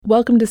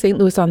Welcome to St.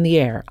 Louis on the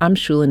Air. I'm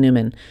Shula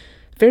Newman.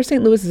 Fair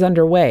St. Louis is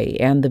underway,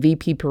 and the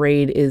VP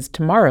Parade is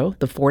tomorrow,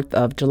 the 4th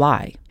of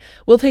July.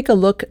 We'll take a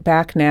look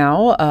back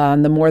now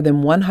on the more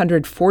than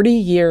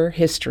 140-year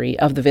history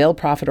of the Veiled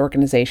Prophet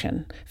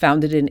organization.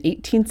 Founded in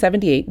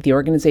 1878, the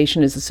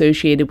organization is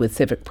associated with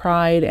civic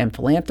pride and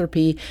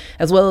philanthropy,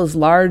 as well as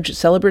large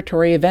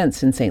celebratory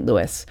events in St.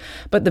 Louis.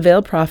 But the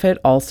Veiled Prophet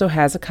also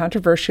has a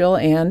controversial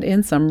and,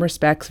 in some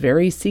respects,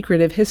 very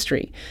secretive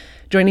history.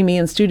 Joining me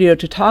in studio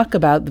to talk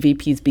about the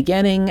VP's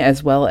beginning,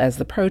 as well as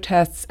the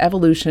protests,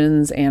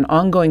 evolutions, and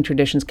ongoing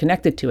traditions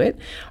connected to it,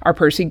 are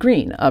Percy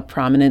Green, a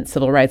prominent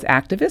civil rights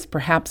activist,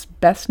 perhaps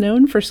best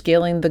known for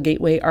scaling the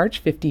Gateway Arch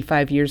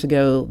 55 years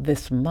ago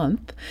this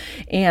month,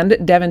 and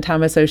Devin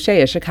Thomas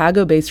O'Shea, a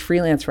Chicago-based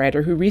freelance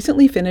writer who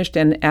recently finished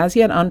an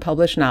as-yet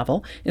unpublished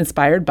novel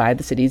inspired by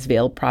the city's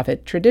Veiled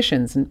Prophet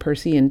traditions. And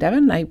Percy and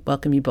Devin, I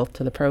welcome you both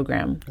to the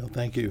program. Well,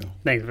 thank you.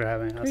 Thanks for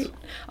having us.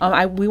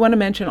 We want to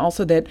mention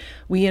also that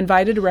we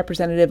invited a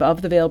representative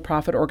of the Veiled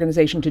Prophet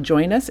organization to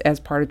join us as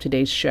part of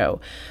today's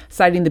show,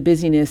 citing the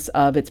busyness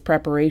of its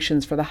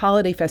preparations for the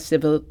holiday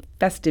festivities.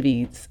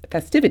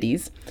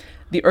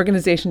 The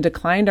organization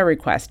declined our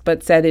request,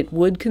 but said it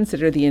would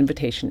consider the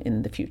invitation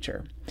in the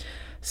future.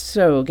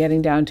 So,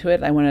 getting down to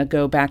it, I want to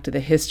go back to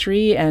the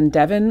history. And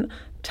Devin,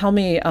 tell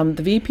me,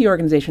 the VP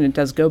organization, it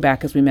does go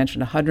back, as we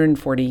mentioned,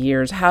 140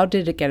 years. How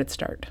did it get its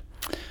start?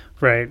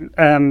 Right.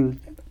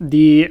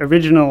 The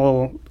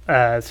original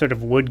sort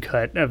of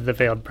woodcut of the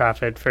Veiled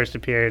Prophet first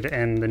appeared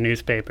in the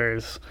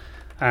newspapers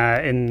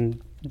during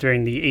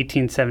the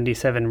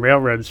 1877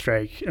 railroad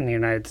strike in the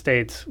United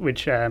States,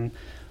 which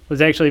was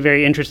actually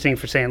very interesting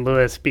for St.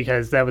 Louis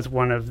because that was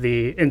one of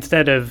the,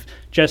 instead of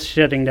just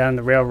shutting down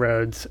the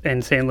railroads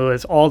in St.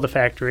 Louis, all the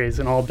factories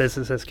and all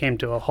businesses came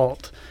to a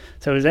halt.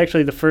 So it was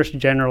actually the first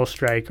general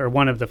strike, or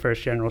one of the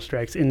first general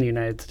strikes in the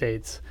United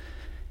States.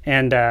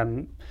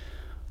 And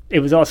it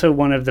was also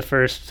one of the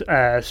first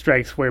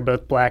strikes where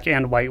both black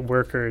and white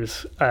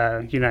workers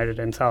united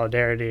in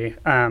solidarity.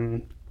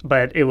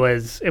 But it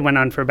went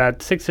on for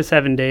about 6 to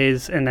 7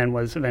 days and then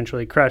was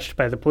eventually crushed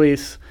by the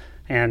police.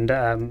 And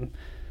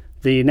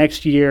the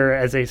next year,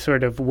 as a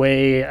sort of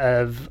way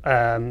of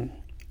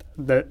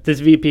this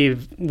VP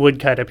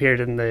woodcut appeared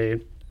in the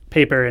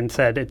paper and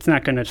said it's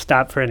not going to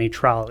stop for any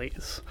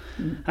trolleys.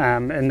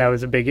 And that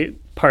was a big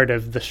part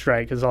of the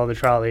strike, as all the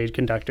trolley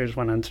conductors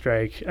went on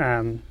strike.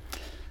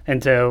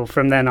 And so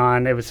from then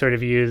on, it was sort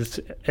of used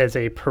as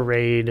a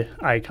parade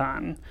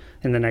icon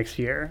in the next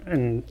year,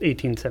 in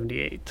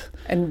 1878.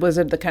 And was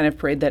it the kind of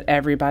parade that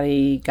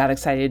everybody got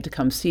excited to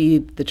come see?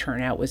 The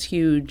turnout was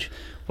huge.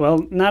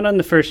 Well, not on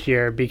the first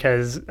year,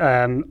 because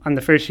on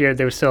the first year,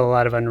 there was still a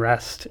lot of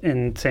unrest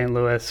in St.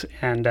 Louis,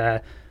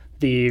 and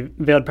the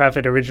Veiled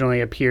Prophet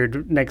originally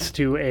appeared next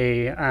to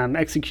a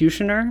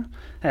executioner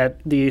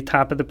at the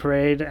top of the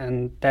parade,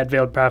 and that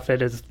Veiled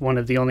Prophet is one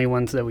of the only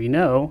ones that we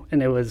know,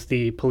 and it was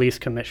the police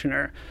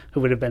commissioner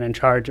who would have been in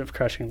charge of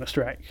crushing the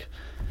strike.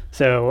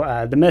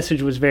 So the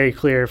message was very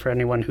clear for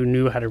anyone who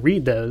knew how to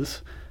read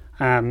those.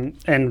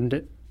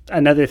 And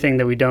another thing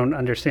that we don't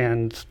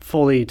understand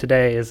fully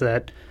today is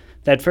that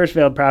that first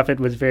Veiled Prophet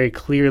was very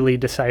clearly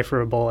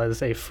decipherable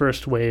as a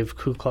first-wave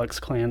Ku Klux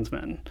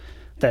Klansman.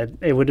 That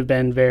it would have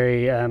been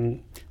very,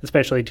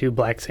 especially to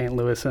black St.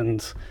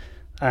 Louisans,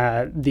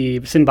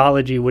 the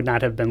symbology would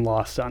not have been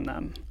lost on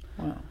them.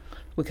 Wow.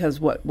 Because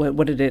what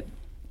did it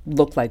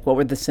look like? What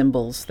were the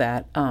symbols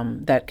that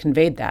that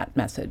conveyed that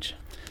message?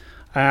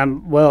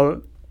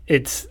 Well,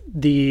 it's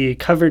the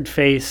covered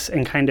face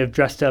and kind of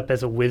dressed up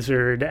as a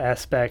wizard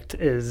aspect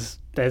has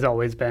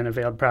always been a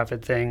Veiled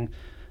Prophet thing.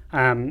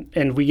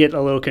 And we get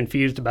a little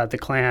confused about the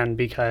Klan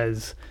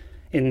because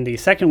in the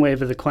second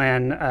wave of the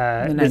Klan, the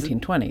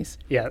 1920s.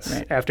 Yes,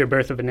 right. After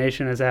Birth of a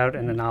Nation is out,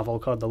 and a novel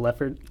called The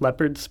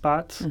Leopard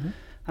Spots,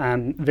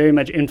 very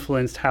much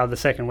influenced how the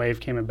second wave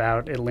came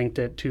about. It linked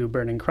it to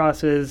burning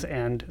crosses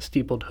and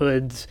steepled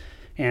hoods,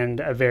 and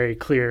a very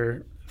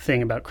clear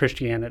thing about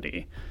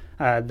Christianity.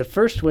 The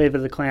first wave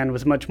of the Klan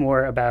was much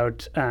more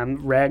about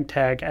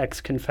ragtag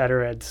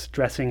ex-Confederates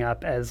dressing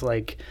up as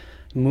like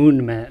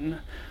moon men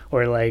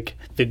or like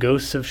the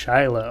ghosts of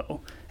Shiloh,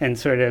 and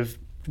sort of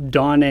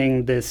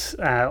donning this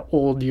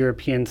old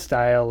European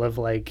style of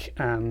like,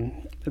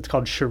 it's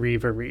called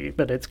charivari,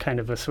 but it's kind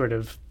of a sort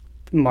of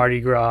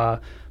Mardi Gras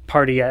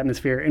party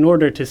atmosphere in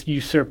order to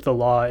usurp the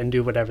law and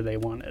do whatever they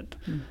wanted,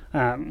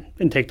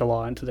 and take the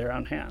law into their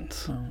own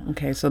hands. Oh,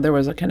 okay, so there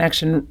was a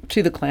connection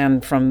to the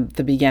Klan from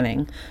the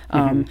beginning.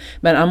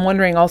 But I'm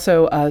wondering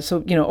also,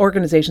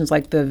 organizations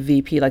like the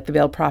VP, like the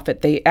Veiled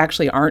Prophet, they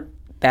actually aren't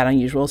that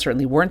unusual,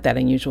 certainly weren't that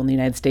unusual in the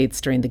United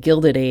States during the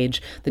Gilded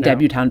Age, the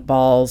debutante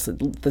balls,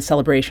 the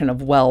celebration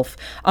of wealth.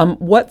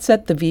 What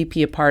set the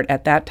VP apart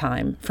at that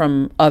time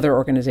from other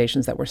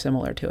organizations that were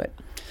similar to it?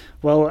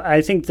 Well,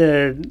 I think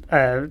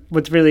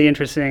what's really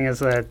interesting is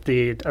that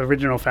the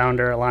original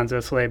founder, Alonzo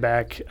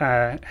Slayback,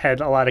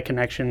 had a lot of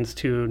connections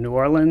to New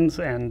Orleans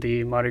and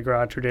the Mardi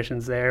Gras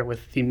traditions there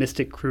with the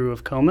Mystic Crew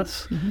of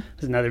Comus.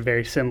 It's another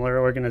very similar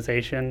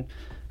organization.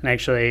 And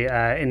actually,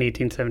 in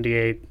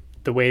 1878,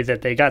 the way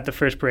that they got the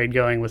first parade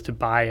going was to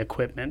buy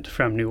equipment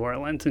from New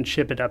Orleans and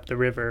ship it up the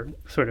river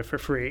sort of for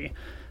free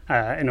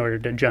in order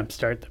to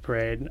jumpstart the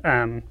parade.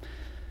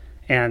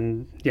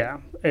 Yeah.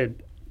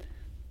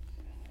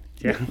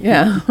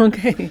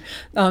 Okay.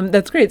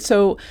 That's great.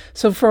 So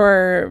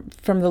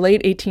from the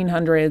late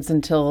 1800s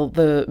until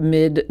the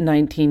mid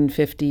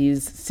 1950s,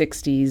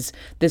 60s,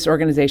 this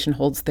organization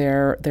holds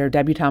their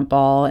debutante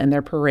ball and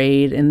their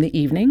parade in the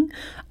evening.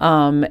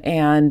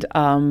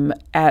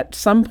 At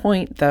some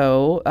point,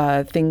 though,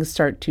 things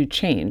start to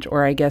change,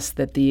 or I guess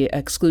that the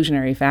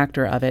exclusionary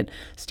factor of it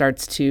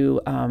starts to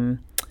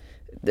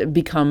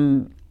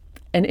become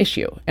an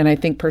issue. And I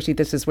think, Percy,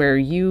 this is where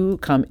you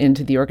come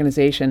into the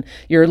organization.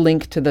 Your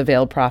link to the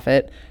Veiled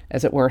Prophet,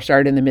 as it were,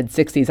 started in the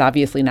mid-'60s,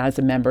 obviously not as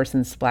a member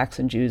since blacks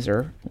and Jews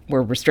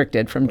were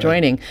restricted from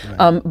joining.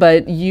 Right.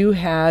 But you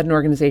had an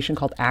organization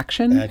called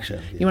Action.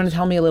 Action, yes. You want to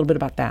tell me a little bit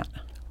about that?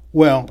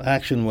 Well,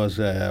 Action was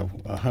a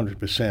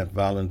 100%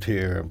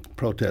 volunteer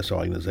protest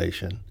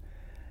organization.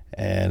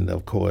 And,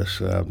 of course,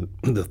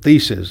 the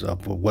thesis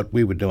of what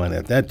we were doing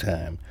at that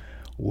time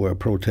were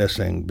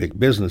protesting big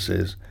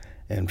businesses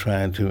and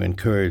trying to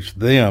encourage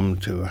them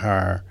to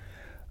hire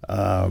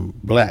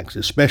blacks,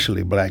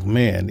 especially black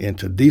men,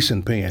 into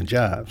decent paying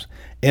jobs.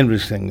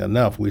 Interesting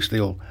enough,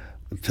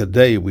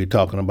 today we're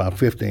talking about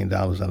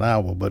 $15 an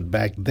hour, but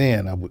back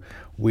then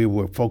we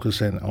were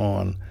focusing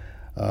on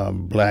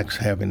blacks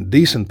having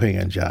decent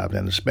paying jobs,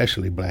 and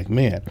especially black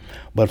men.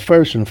 But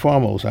first and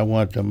foremost, I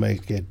want to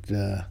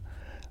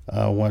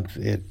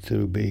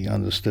be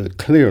understood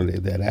clearly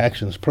that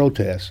Action's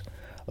protest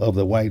of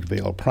the White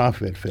Veiled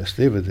Prophet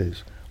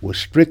festivities was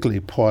strictly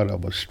part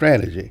of a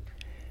strategy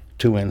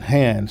to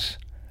enhance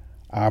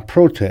our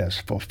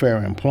protest for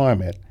fair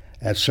employment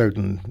at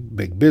certain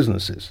big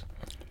businesses,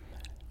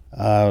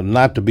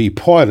 not to be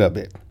part of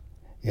it.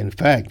 In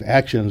fact,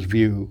 Action's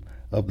view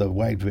of the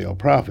White Veiled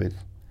Prophet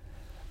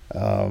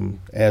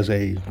as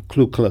a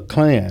Ku Klux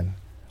Klan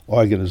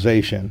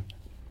organization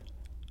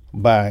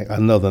by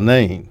another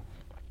name.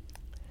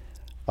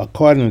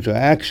 According to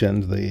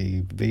Action,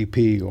 the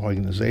VP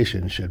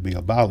organization should be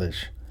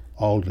abolished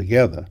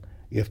altogether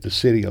if the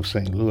city of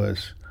St.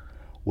 Louis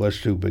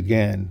was to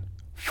begin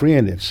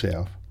freeing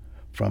itself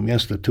from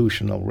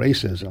institutional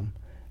racism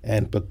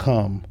and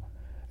become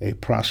a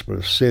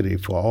prosperous city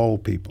for all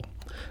people.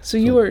 So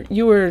you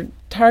were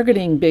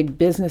targeting big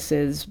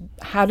businesses.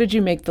 How did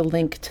you make the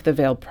link to the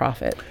Veiled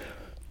Prophet?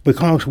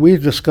 Because we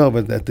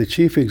discovered that the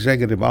chief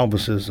executive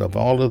officers of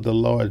all of the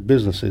large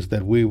businesses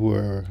that we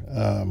were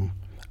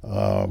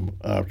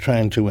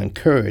trying to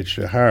encourage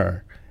to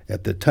hire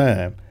at the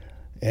time,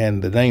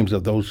 and the names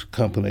of those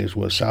companies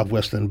were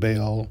Southwestern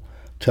Bell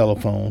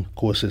Telephone, of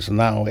course it's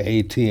now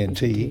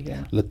AT&T,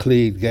 yeah.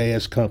 Laclede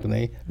Gas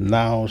Company,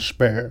 now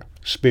Spear,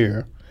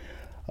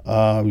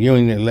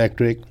 Union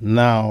Electric,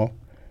 now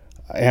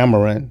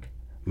Ameren,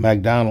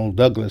 McDonnell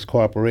Douglas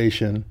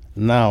Corporation,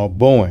 now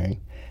Boeing,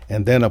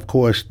 and then of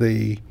course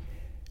the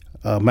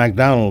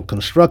McDonnell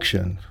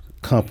Construction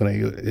Company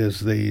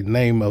is the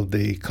name of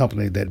the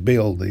company that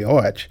built the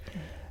arch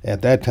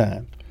at that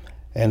time.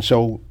 And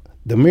so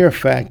the mere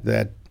fact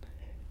that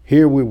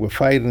here we were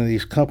fighting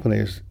these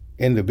companies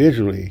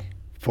individually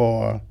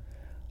for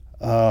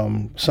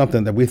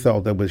something that we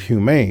thought that was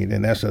humane,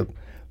 and that's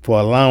for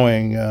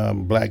allowing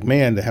black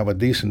men to have a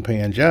decent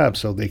paying job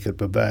so they could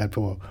provide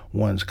for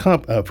one's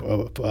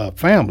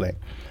family.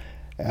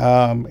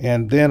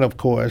 And then, of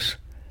course,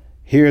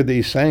 here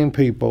these same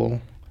people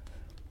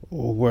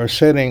were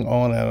sitting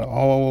on an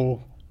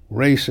all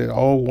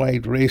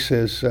white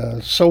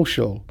racist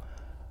social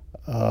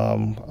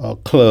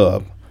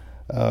club,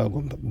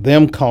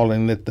 them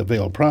calling it the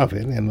Veiled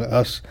Prophet and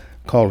us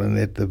calling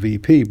it the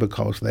VP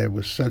because there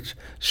was such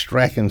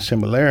striking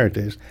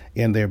similarities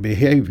in their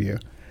behavior,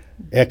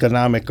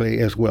 economically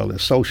as well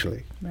as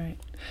socially. Right.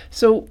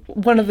 So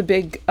one of the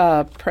big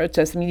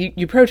protests, I mean,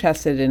 you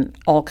protested in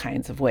all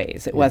kinds of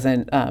ways. It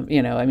wasn't, I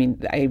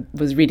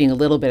was reading a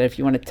little bit, if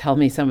you want to tell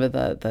me some of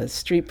the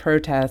street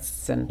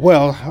protests.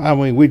 Well, I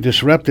mean, we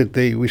started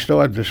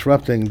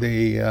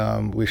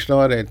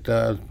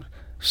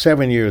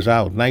 7 years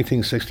out,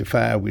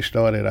 1965, we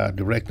started our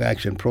direct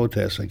action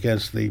protest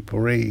against the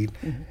parade.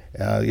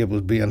 Mm-hmm. It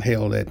was being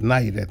held at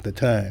night at the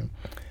time.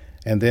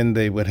 And then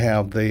they would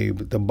have the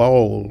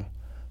ball,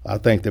 I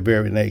think, the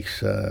very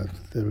next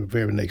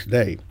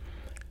day.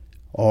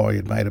 Or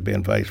it might have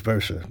been vice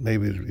versa.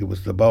 Maybe it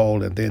was the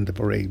ball and then the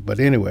parade. But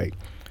anyway,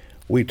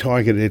 we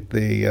targeted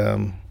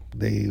the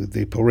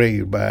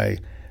parade by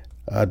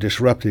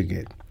disrupting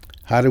it.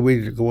 How did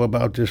we go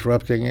about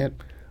disrupting it?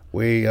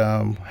 We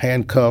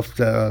handcuffed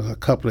a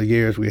couple of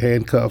years. We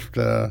handcuffed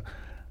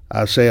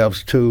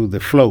ourselves to the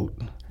float,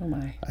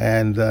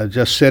 and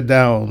just sit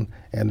down,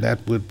 and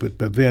that would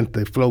prevent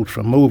the float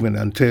from moving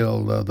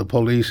until the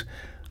police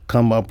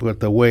come up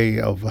with a way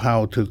of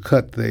how to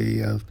cut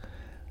the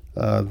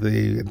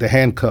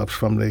handcuffs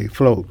from the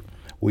float.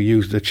 We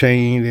used a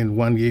chain in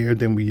 1 year,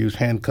 then we used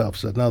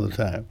handcuffs another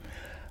time.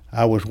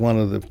 I was one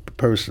of the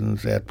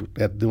persons at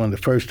during the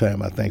first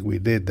time I think we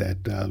did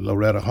that.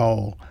 Loretta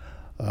Hall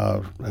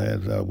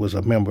was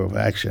a member of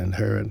Action.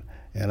 Her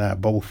and I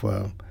both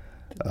did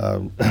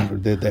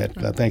that,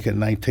 I think, in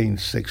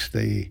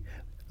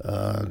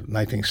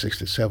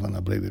 1967, I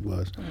believe it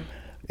was. Mm.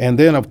 And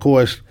then, of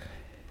course,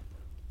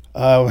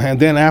 and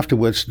then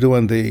afterwards,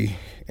 we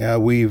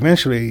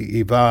eventually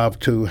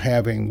evolved to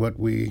having what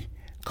we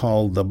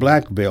called the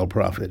Black Veil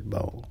Prophet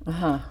Ball.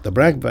 Uh-huh. The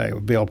Black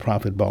Veil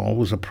Prophet Ball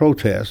was a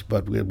protest,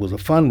 but it was a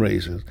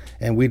fundraiser,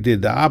 and we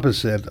did the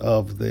opposite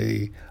of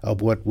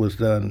what was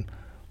done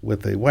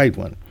with the white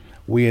one.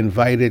 We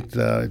invited,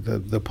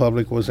 the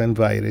public was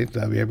invited,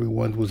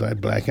 everyone was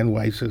black and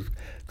whites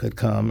could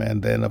come,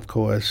 and then, of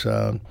course,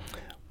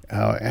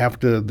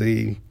 after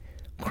the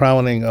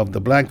crowning of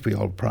the Black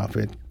Veil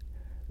Prophet,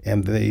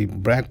 and the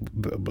Black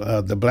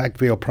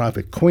Veil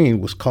Prophet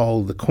Queen was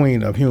called the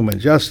Queen of Human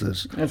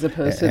Justice, as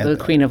opposed to the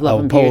Queen of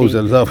Love and Beauty. Opposed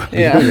to Love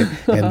and Beauty.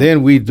 And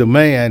then we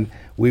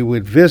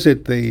would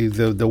visit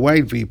the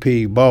white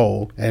VP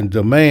ball and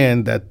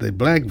demand that the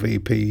black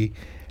VP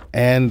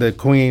and the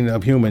Queen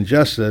of Human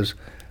Justice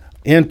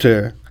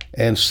enter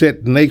and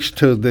sit next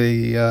to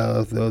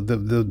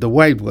the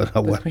white one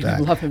or whatnot.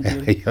 Love and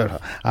Beauty.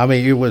 I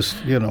mean, it was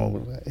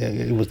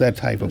it was that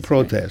type of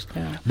protest.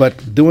 Yeah.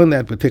 But during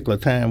that particular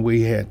time,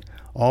 we had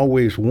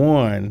always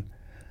warned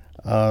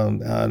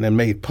and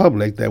made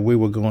public that we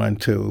were going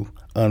to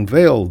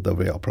unveil the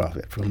Veil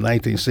Prophet from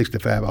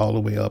 1965 all the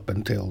way up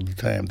until the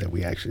time that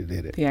we actually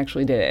did it. You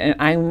actually did it. And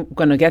I'm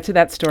going to get to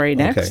that story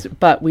next,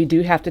 but we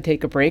do have to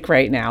take a break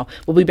right now.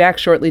 We'll be back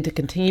shortly to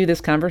continue this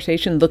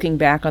conversation, looking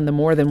back on the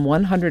more than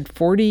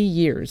 140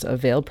 years of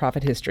Veiled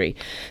Prophet history.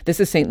 This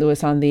is St.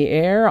 Louis on the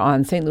Air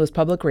on St. Louis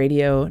Public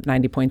Radio,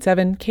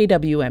 90.7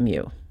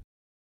 KWMU.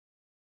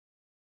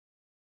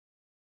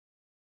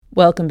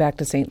 Welcome back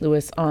to St.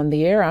 Louis on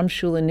the Air. I'm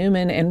Shula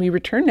Newman, and we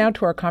return now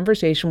to our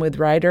conversation with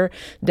writer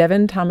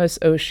Devin Thomas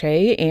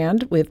O'Shea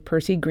and with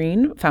Percy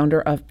Green,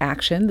 founder of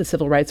Action, the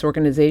civil rights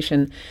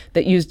organization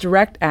that used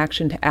direct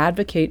action to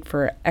advocate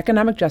for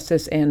economic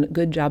justice and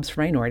good jobs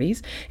for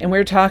minorities. And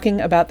we're talking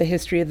about the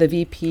history of the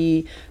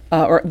VP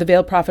or the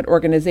Veiled Prophet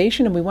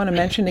organization. And we want to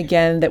mention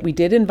again that we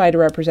did invite a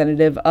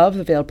representative of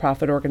the Veiled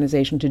Prophet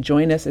organization to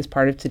join us as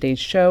part of today's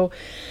show.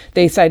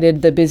 They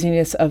cited the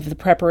busyness of the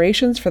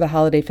preparations for the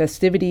holiday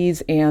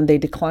festivities, and they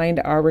declined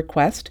our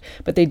request,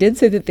 but they did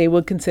say that they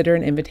would consider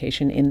an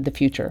invitation in the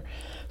future.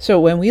 So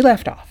when we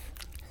left off,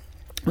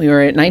 we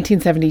were at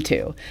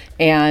 1972,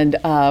 and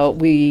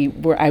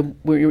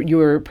you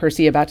were,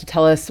 Percy, about to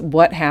tell us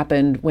what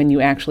happened when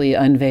you actually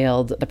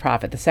unveiled the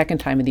Prophet, the second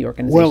time in the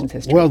organization's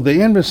history. Well,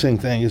 the interesting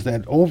thing is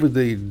that over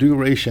the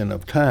duration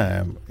of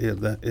time,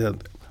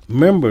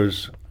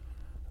 members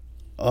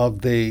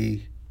of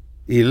the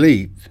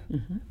elite,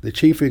 the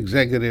chief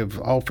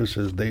executive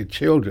officers, their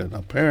children,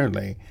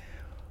 apparently,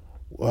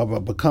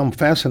 become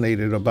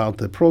fascinated about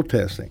the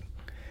protesting.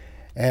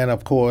 And,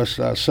 of course,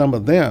 some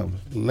of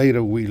them,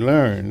 later we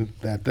learned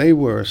that they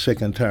were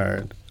sick and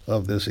tired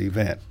of this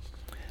event.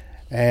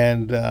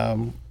 And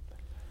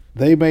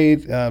they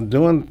made,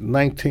 during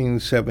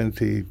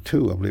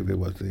 1972, I believe it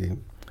was,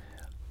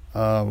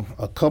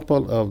 a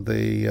couple of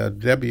the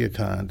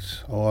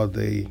debutantes or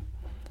the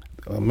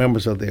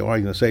members of the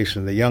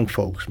organization, the young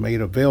folks, made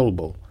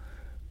available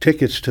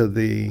tickets to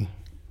the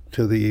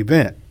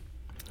event.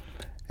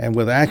 And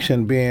with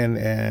Action being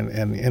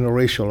an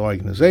interracial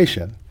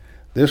organization,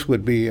 this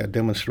would be a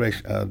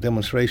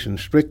demonstration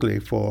strictly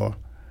for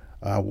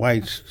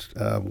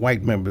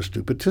white members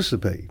to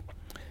participate.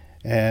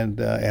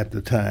 And at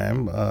the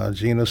time,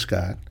 Gina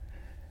Scott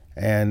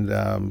and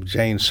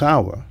Jane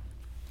Sauer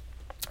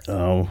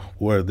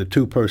were the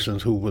two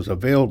persons who was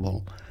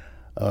available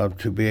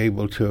to be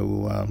able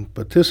to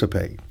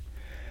participate.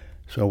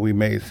 So we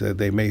made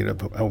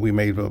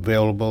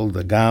available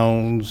the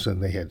gowns,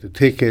 and they had the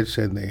tickets,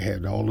 and they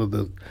had all of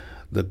the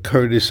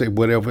courtesy,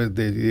 whatever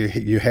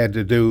you had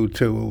to do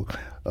to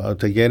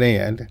get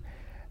in,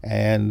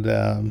 and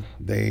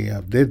they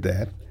did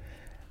that.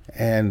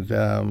 And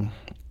I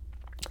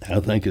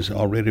think it's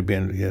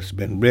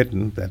been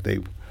written that they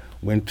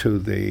went to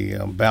the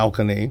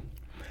balcony.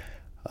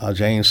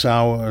 Jane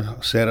Sauer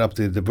set up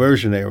the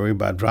diversionary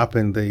by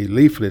dropping the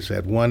leaflets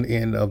at one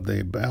end of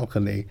the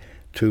balcony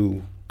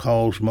to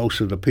cause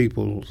most of the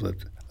people's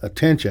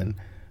attention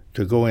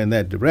to go in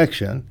that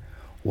direction,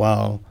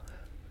 while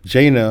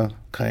Jana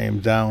came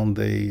down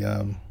the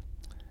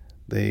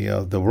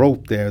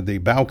rope there, the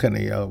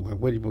balcony.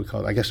 What do you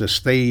call it? I guess a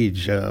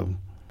stage. I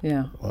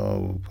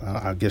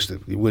guess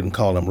you wouldn't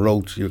call them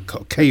ropes. You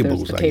call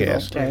cables. I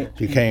guess. Right.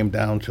 She came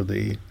down to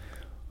the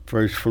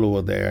first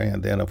floor there,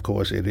 and then of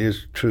course it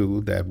is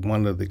true that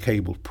one of the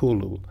cables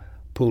pulled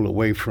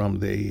away from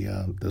the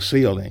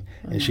ceiling,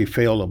 and she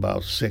fell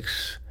about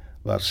 6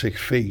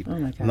 feet,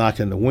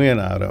 knocking the wind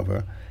out of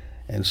her.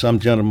 And some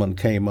gentleman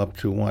came up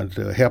to want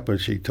to help her.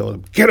 She told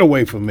him, "Get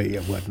away from me,"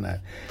 and whatnot.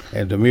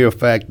 And the mere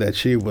fact that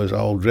she was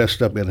all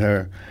dressed up in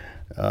her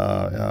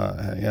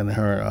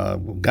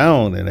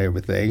gown and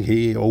everything,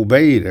 he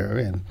obeyed her.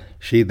 And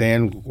she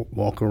then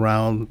walked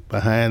around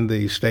behind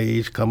the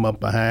stage, come up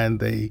behind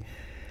the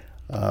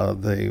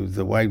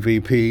the white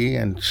VP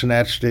and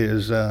snatched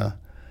his gear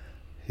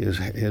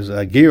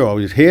off,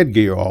 his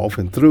headgear off,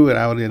 and threw it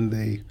out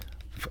into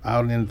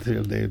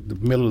the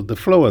middle of the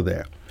floor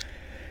there.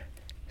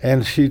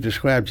 And she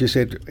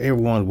said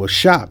everyone was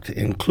shocked,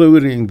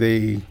 including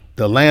the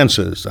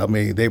Lancers. I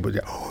mean, they were,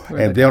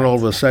 and then all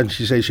of a sudden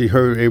she said she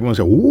heard everyone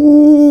say,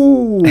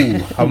 "Ooh!"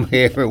 I mean,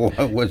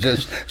 everyone was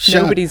just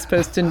shocked. Nobody's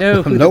supposed to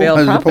know who the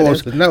veiled prophet is. Nobody's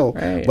supposed to know.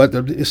 Right. But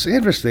it's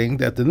interesting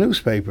that the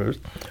newspapers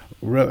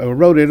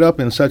wrote it up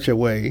in such a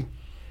way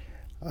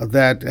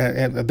that,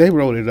 and they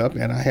wrote it up,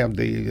 and I have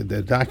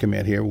the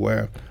document here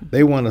where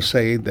they want to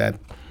say that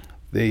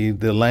the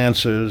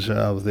Lancers,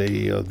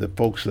 the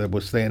folks that were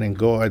standing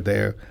guard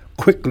there,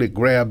 quickly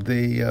grabbed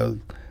the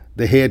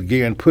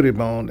headgear and put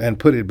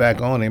it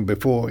back on him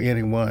before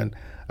anyone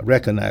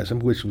recognized him,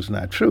 which was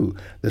not true.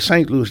 The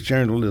St. Louis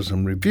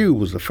Journalism Review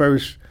was the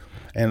first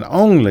and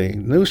only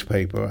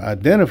newspaper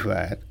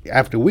identified,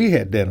 after we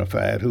had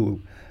identified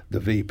who the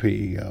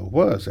VP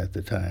was at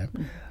the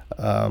time.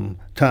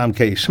 Tom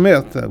K.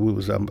 Smith,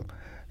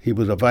 he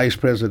was a vice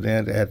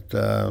president at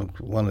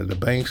one of the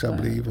banks, I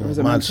believe, or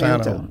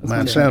Monsanto.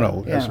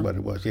 Monsanto, that's what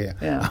it was. Yeah.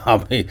 I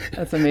mean,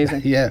 that's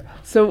amazing. Yeah.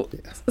 So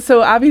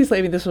obviously,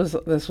 I mean, this was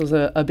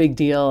a big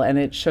deal, and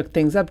it shook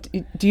things up.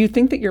 Do you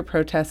think that your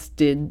protests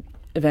did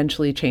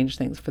eventually change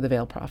things for the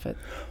Veiled Prophet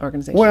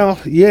organization? Well,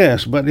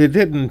 yes, but it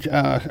didn't.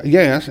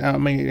 Yes, I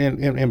mean,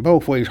 in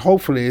both ways.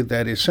 Hopefully,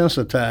 that it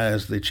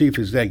sensitized the chief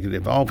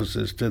executive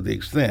officers to the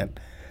extent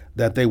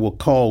that they were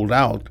called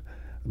out,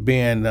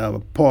 being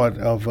part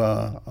of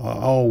an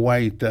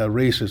all-white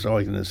racist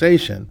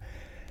organization,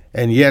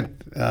 and yet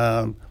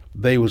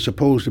they were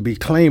supposed to be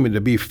claiming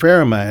to be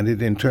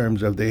fair-minded in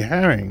terms of their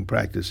hiring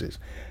practices.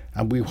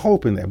 And we're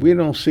hoping that. We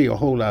don't see a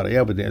whole lot of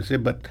evidence,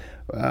 but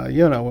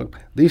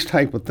these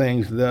type of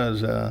things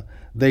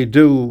they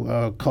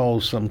do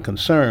cause some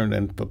concern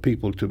and for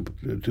people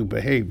to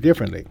behave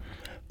differently.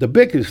 The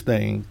biggest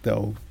thing,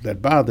 though,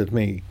 that bothered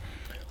me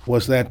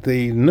was that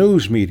the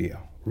news media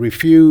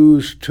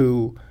refused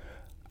to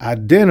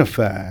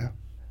identify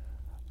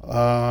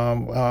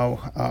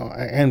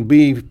and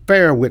be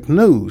fair with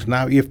news.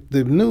 Now, if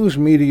the news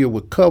media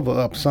would cover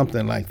up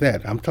something like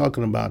that, I'm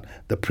talking about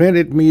the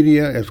printed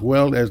media as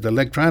well as the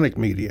electronic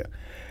media,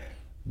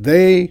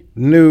 they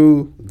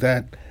knew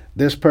that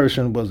this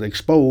person was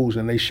exposed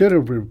and they should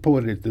have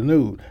reported the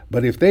news.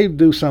 But if they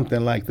do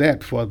something like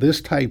that for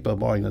this type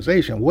of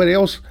organization, what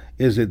else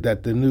is it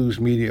that the news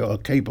media are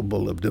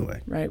capable of doing?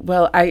 Right.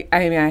 Well, I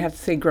mean, I have to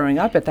say, growing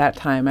up at that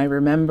time, I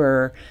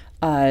remember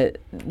that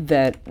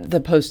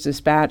the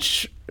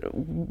Post-Dispatch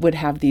would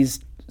have these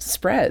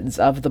spreads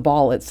of the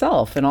ball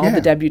itself and all the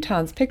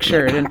debutantes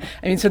pictured. And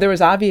I mean, so there was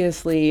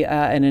obviously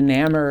an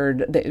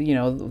enamored,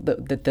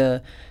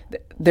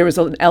 there was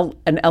an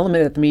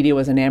element that the media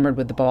was enamored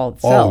with the ball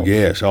itself. Oh,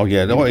 yes. Oh,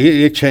 yeah.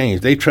 It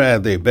changed. They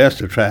tried their best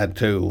to try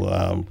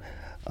to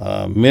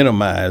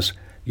minimize.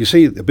 You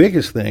see, the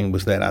biggest thing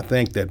was that I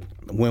think that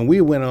when we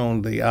went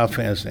on the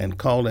offense and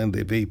called in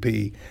the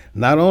VP,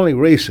 not only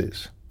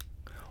racist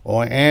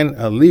and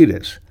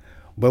elitist,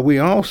 but we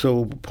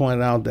also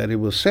pointed out that it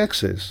was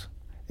sexist,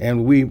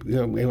 and we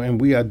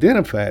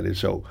identified it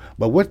so.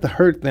 But what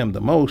hurt them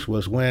the most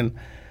was when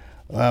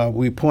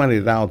we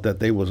pointed out that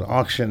they was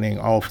auctioning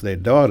off their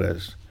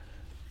daughters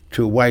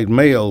to white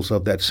males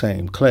of that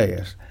same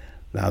class.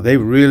 Now, they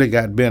really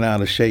got bent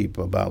out of shape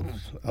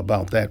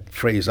about that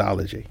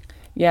phraseology.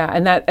 Yeah,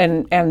 and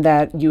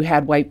that you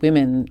had white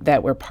women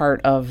that were part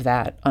of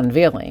that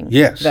unveiling.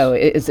 Yes. So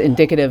it's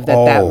indicative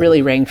that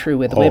really rang true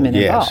with the women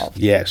involved.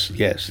 Yes,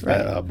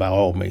 right. By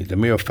all means. The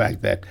mere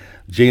fact that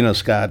Gina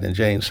Scott and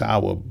Jane Sauer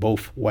were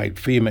both white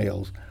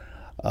females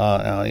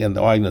in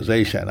the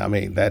organization, I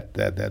mean, that.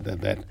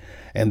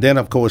 And then,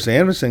 of course, the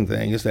interesting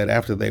thing is that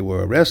after they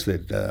were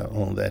arrested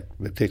on that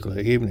particular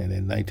evening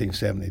in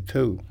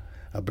 1972,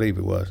 I believe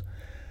it was,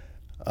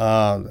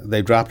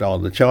 they dropped all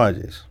the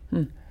charges.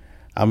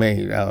 I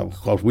mean, of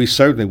course, we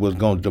certainly was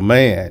going to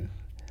demand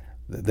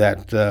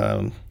that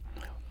the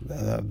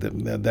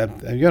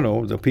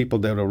people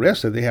that are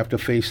arrested, they have to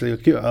face the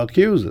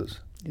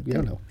accusers.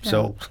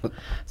 So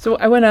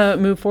I want to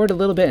move forward a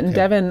little bit. And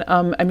Devin,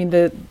 I mean,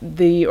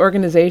 the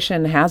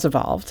organization has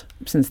evolved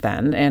since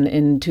then. And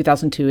in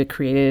 2002, it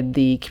created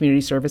the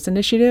Community Service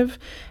Initiative.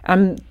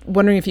 I'm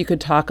wondering if you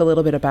could talk a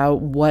little bit about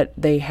what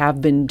they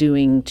have been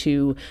doing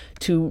to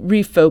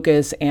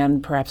refocus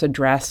and perhaps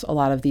address a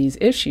lot of these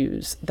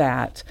issues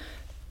that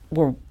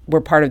were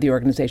part of the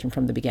organization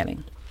from the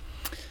beginning.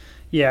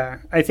 Yeah,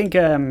 I think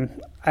in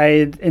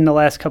the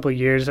last couple of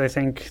years, I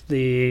think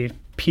the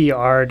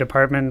PR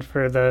department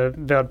for the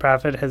Veiled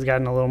Prophet has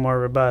gotten a little more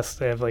robust.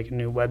 They have like a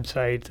new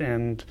website,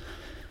 and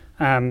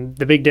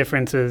the big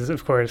difference is,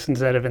 of course,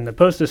 instead of in the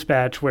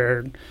Post-Dispatch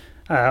where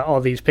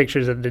all these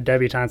pictures of the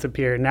debutantes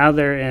appear, now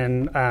they're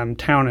in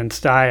Town and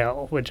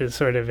Style, which is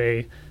sort of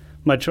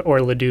or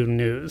Ladue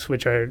News,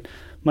 which are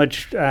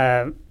much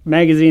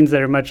magazines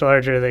that are much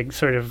larger, like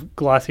sort of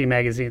glossy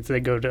magazines that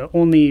go to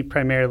only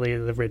primarily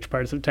the rich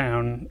parts of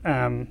town,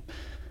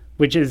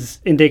 which is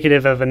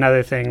indicative of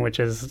another thing, which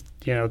is,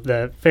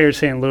 the Fair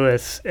St.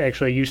 Louis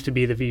actually used to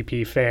be the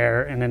VP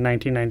Fair, and in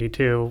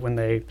 1992, when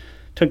they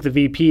took the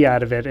VP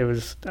out of it, it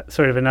was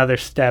sort of another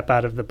step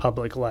out of the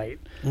public light,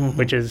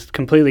 which is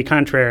completely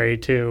contrary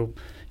to,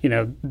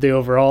 the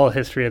overall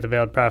history of the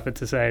Veiled Prophet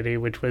Society,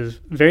 which was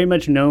very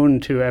much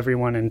known to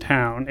everyone in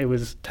town. It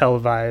was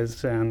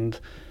televised, and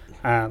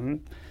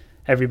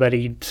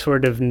everybody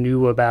sort of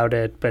knew about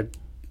it, but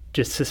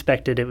just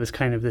suspected it was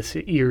kind of this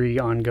eerie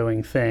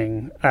ongoing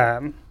thing.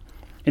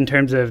 In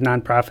terms of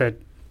nonprofit,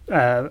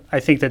 I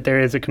think that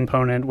there is a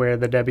component where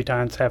the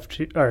debutantes have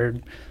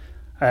to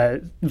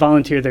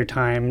volunteer their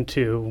time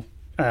to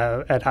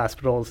at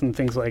hospitals and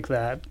things like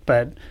that.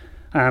 But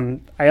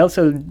I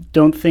also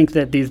don't think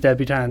that these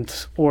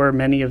debutantes or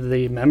many of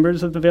the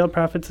members of the Veiled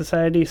Prophet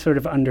Society sort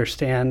of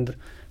understand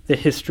the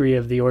history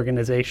of the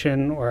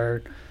organization,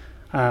 or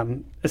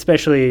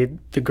especially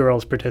the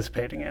girls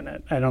participating in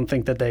it. I don't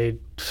think that they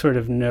sort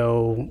of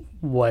know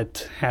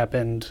what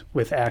happened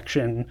with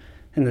Action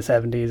in the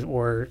 70s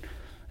or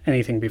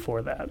anything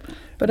before that.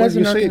 But Well, as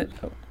an you see,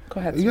 go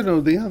ahead.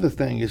 the other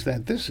thing is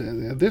that this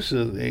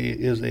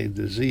is a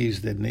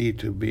disease that need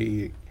to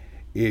be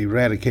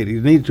eradicated.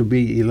 It needs to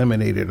be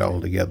eliminated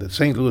altogether.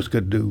 St. Louis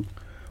could do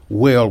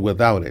well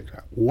without it.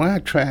 Why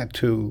try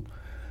to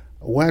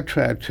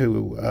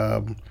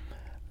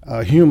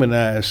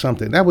humanize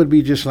something? That would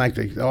be just like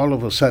all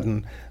of a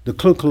sudden the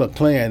Ku Klux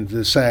Klan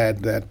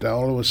decide that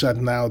all of a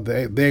sudden now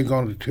they're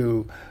going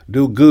to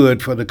do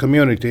good for the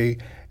community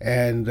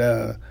and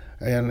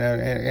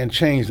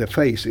change the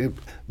face.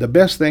 The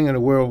best thing in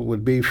the world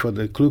would be for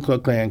the Ku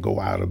Klux Klan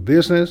go out of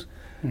business,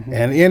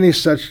 and any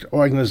such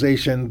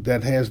organization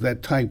that has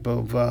that type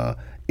of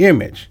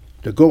image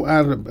to go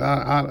out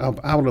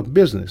of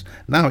business.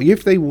 Now,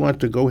 if they want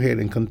to go ahead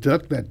and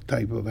conduct that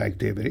type of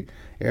activity,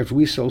 as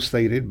we so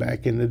stated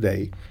back in the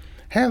day,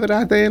 have it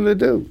out there in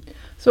Ladue.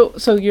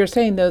 So you're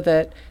saying though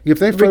that if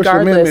they First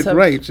regardless Amendment of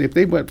rights, if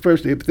they want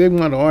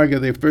to argue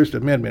their First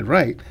Amendment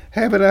right,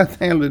 have it out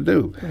there in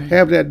Ladue. Right.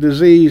 Have that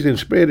disease and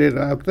spread it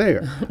out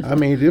there. I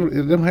mean, they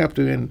don't have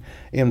to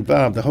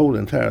involve the whole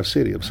entire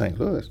city of St.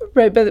 Louis.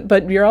 Right,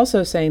 but you're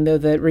also saying though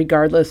that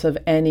regardless of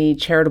any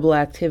charitable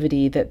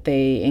activity that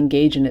they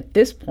engage in at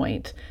this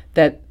point,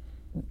 that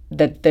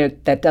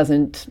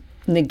doesn't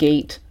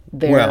negate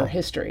their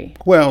history.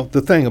 Well,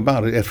 the thing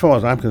about it, as far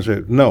as I'm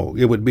concerned, no.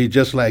 It would be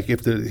just like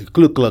if the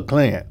Ku Klux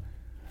Klan,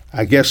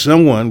 I guess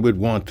someone would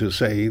want to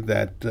say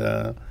that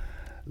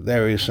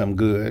there is some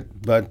good,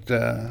 but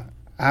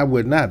I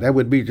would not. That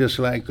would be just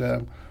like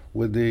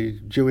with the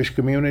Jewish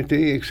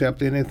community,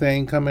 except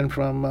anything coming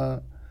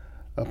from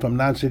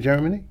Nazi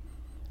Germany.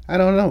 I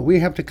don't know.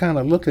 We have to kind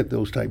of look at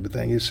those type of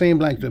things. It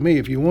seemed like to me,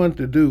 if you want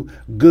to do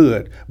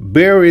good,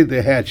 bury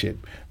the hatchet,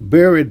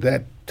 bury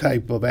that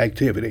type of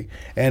activity.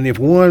 And if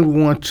one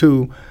wants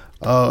to,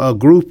 a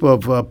group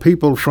of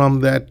people from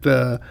that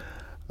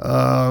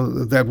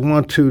that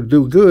want to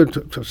do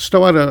good, to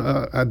start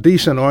a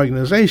decent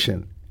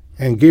organization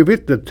and give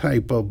it the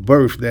type of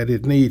birth that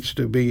it needs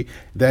to be,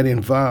 that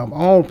involve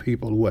all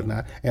people and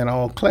whatnot and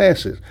all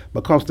classes.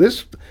 Because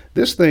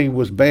this thing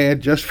was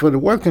bad just for the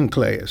working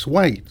class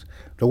whites.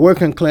 The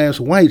working class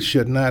whites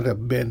should not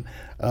have been,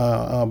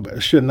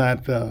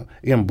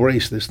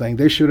 embrace this thing.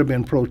 They should have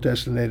been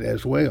protesting it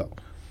as well.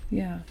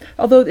 Yeah.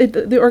 Although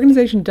the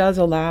organization does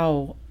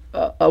allow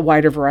a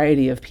wider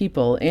variety of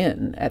people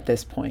in at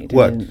this point.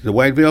 What, I mean, the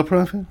White Veiled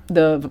Prophet?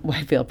 The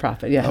White Veiled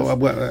Prophet, yes. Oh,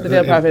 the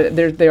Veiled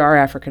Prophet, there are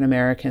African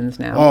Americans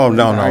now. Oh,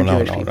 no.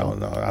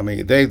 I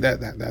mean,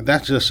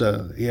 that's just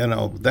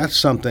that's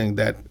something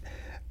that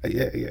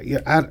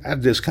I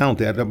discount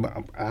that.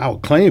 I'll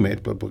claim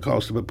it, but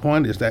because the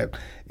point is that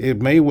it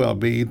may well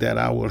be that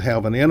I will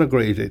have an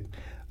integrated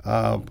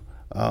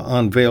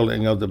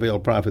unveiling of the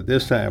Veiled Prophet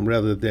this time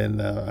rather than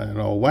an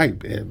all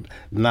white,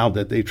 now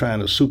that they're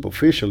trying to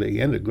superficially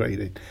integrate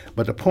it.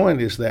 But the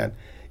point is that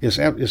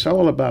it's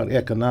all about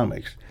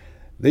economics.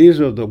 These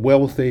are the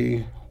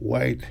wealthy,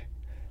 white,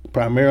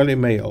 primarily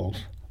males,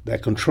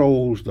 that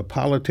controls the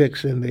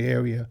politics in the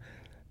area.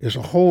 There's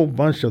a whole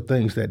bunch of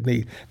things that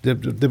need. The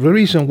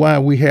reason why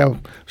we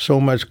have so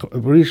much, the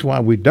reason why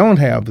we don't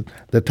have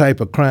the type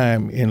of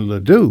crime in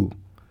Ladue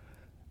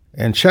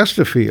and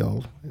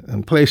Chesterfield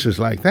and places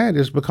like that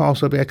is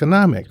because of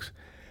economics.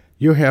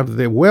 You have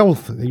the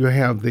wealth, you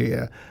have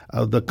the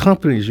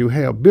companies, you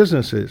have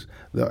businesses,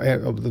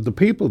 the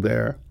people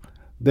there,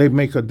 they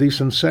make a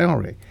decent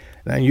salary.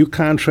 Now you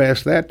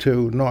contrast that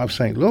to North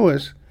St.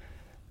 Louis,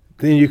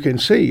 then you can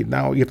see.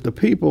 Now if the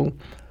people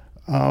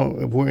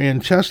were in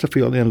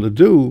Chesterfield and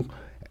Ladue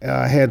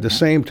had the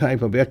same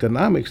type of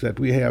economics that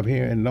we have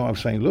here in North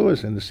St.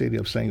 Louis, in the city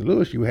of St.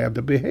 Louis, you have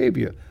the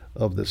behavior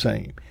of the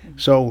same.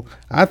 So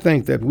I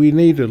think that we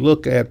need to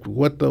look at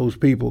what those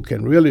people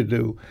can really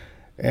do,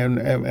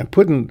 and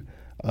putting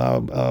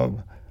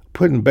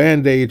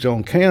Band-Aids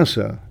on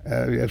cancer,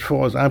 as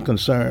far as I'm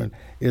concerned,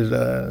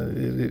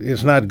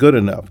 is not good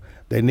enough.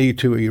 They need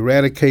to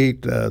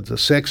eradicate the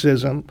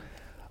sexism,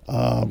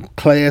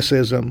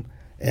 classism,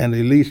 and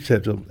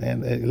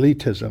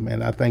elitism,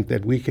 and I think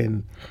that we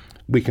can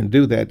we can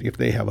do that if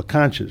they have a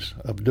conscience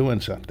of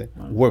doing something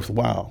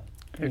worthwhile.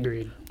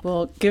 Agreed.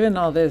 Well, given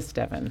all this,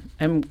 Devin,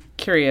 I'm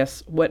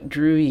curious what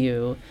drew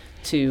you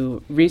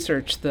to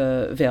research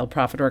the Veiled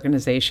Prophet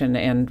organization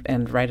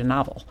and write a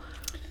novel?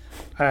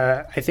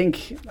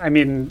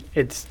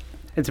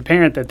 It's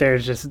apparent that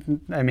there's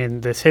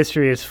this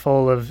history is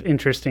full of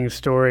interesting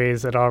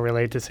stories that all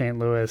relate to St.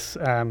 Louis.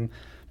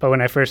 But when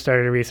I first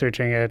started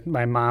researching it,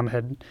 my mom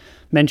had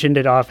mentioned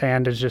it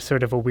offhand as just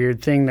sort of a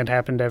weird thing that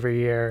happened every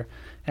year.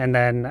 And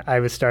then I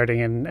was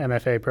starting an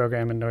MFA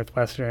program in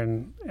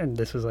Northwestern, and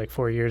this was like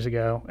 4 years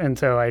ago. And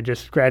so I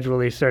just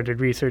gradually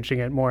started researching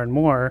it more and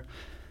more.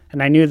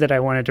 And I knew that I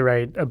wanted to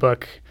write a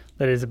book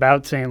that is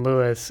about St.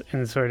 Louis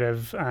and sort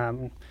of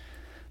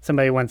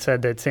somebody once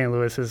said that St.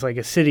 Louis is like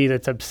a city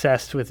that's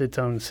obsessed with its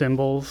own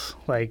symbols.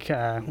 Like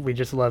we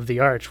just love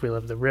the arch, we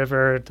love the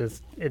river.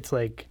 It's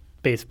like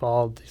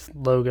baseball, these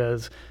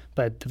logos.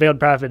 But the Veiled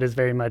Prophet is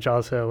very much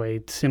also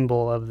a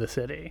symbol of the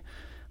city.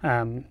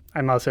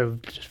 I'm also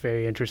just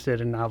very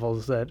interested in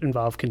novels that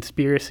involve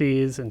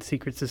conspiracies and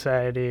secret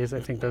societies. I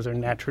think those are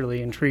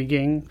naturally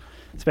intriguing,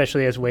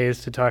 especially as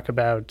ways to talk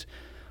about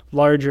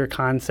larger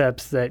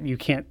concepts that you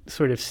can't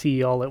sort of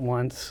see all at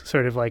once,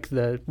 sort of like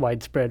the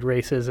widespread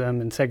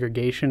racism and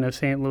segregation of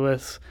St.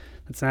 Louis.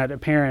 It's not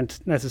apparent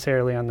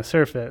necessarily on the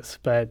surface,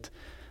 but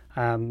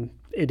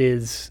it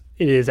is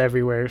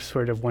everywhere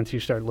sort of once you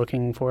start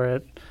looking for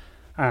it.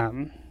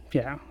 I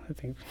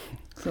think.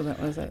 So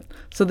that was it.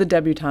 So the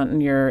debutante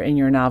in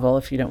your novel,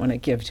 if you don't want to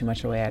give too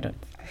much away, I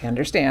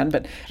understand,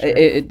 but sure.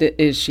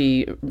 Is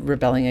she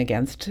rebelling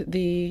against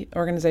the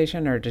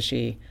organization, or does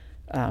she?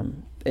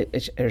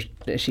 Is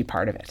she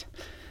part of it?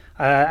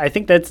 I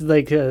think that's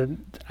like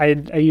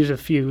I use a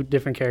few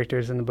different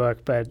characters in the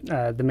book, but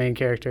the main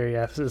character,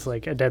 yes, is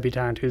like a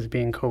debutante who's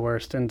being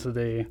coerced into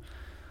the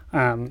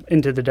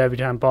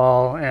debutante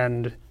ball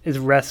and is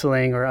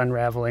wrestling or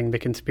unraveling the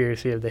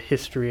conspiracy of the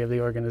history of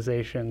the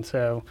organization.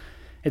 So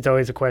it's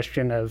always a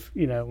question of,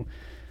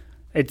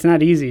 it's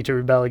not easy to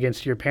rebel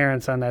against your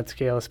parents on that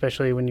scale,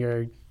 especially when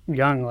you're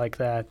young like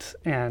that,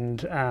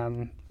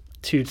 and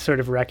to sort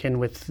of reckon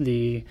with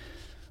the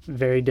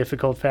very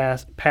difficult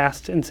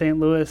past in St.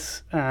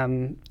 Louis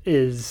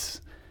is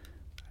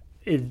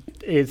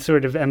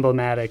sort of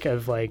emblematic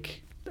of I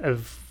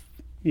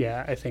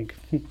think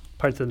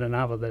parts of the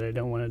novel that I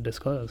don't want to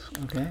disclose.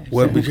 Okay.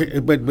 Well,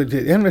 but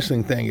the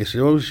interesting thing is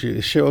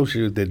it shows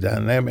you the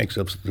dynamics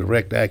of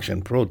direct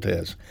action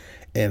protest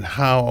and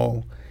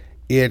how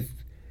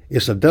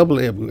it's a double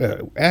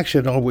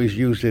action. Always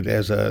used it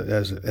as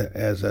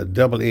a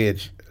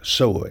double-edged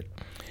sword.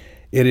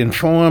 It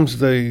informs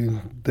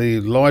the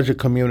larger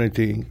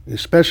community,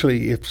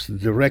 especially if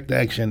direct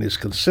action is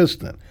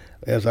consistent.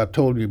 As I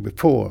told you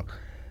before,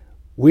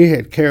 we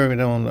had carried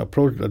on a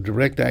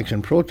direct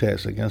action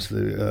protest against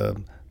the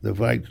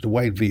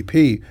white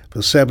VP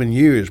for 7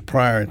 years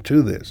prior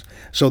to this.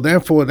 So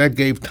therefore, that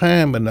gave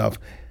time enough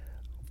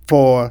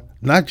for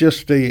not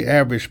just the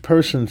average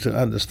person to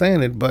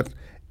understand it, but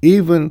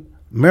even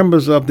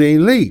members of the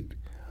elite.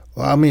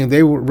 I mean,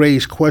 they would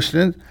raise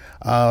questions.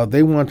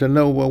 They want to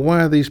know, well,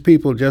 why are these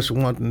people just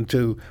wanting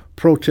to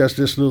protest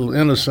this little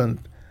innocent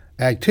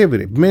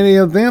activity? Many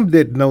of them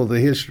didn't know the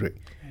history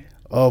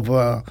of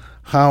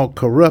how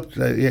corrupt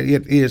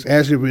it is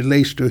as it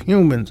relates to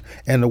humans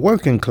and the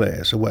working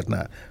class or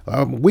whatnot.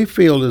 We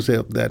feel as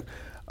if that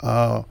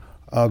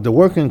the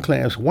working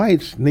class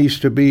whites needs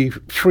to be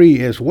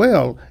free as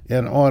well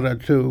in order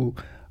to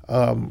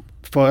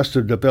for us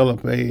to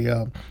develop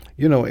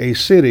a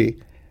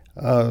city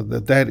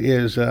that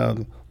is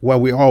where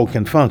we all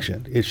can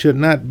function. It should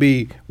not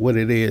be what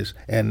it is,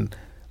 and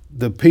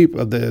the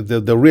people,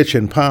 the rich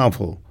and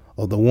powerful,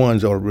 are the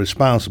ones who are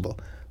responsible.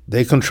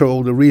 They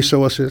control the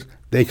resources.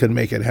 They can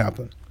make it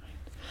happen.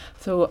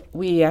 So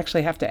we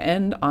actually have to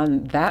end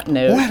on that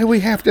note. Why do we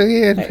have to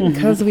end?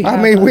 Because we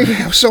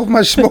have so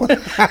much more.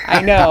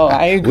 I know.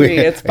 I agree.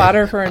 It's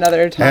fodder for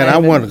another time. And I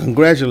want to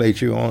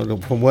congratulate you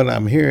on from what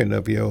I'm hearing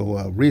of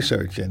your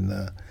research and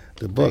the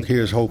book.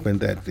 Here's hoping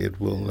that it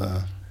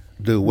will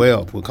do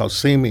well, because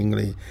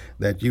seemingly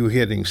that you're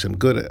hitting some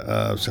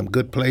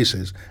good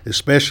places,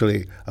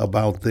 especially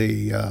about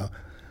the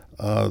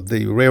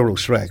railroad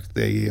strike,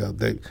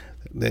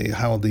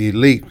 how the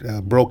elite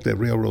broke the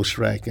railroad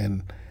strike,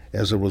 and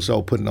as a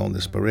result putting on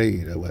this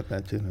parade or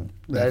whatnot.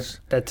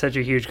 That's such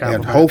a huge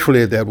compliment. And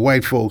hopefully that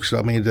white folks,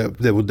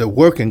 the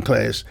working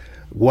class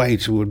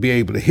whites would be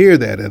able to hear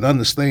that and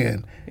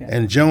understand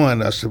and join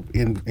us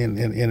in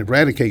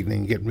eradicating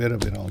and getting rid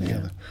of it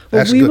altogether. Yeah.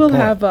 That's we will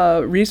point.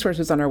 have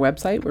resources on our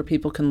website where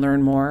people can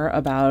learn more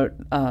about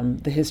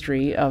the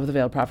history of the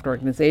Veiled Prophet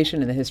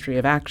organization and the history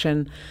of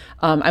action.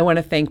 I want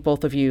to thank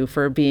both of you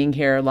for being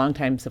here,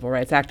 longtime civil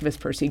rights activist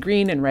Percy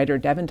Green and writer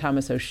Devin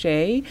Thomas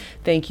O'Shea.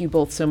 Thank you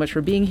both so much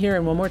for being here.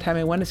 And one more time,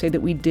 I want to say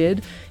that we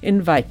did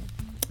invite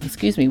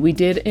We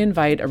did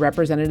invite a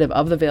representative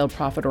of the Veiled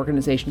Prophet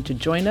organization to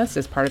join us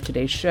as part of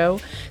today's show.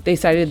 They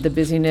cited the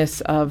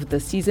busyness of the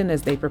season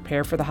as they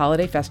prepare for the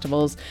holiday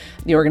festivals.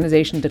 The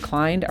organization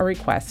declined our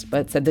request,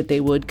 but said that they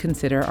would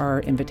consider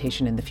our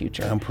invitation in the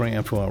future. I'm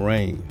praying for a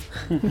rain.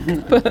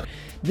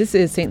 This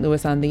is St.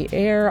 Louis on the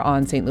Air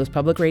on St. Louis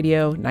Public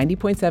Radio,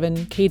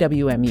 90.7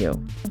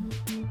 KWMU.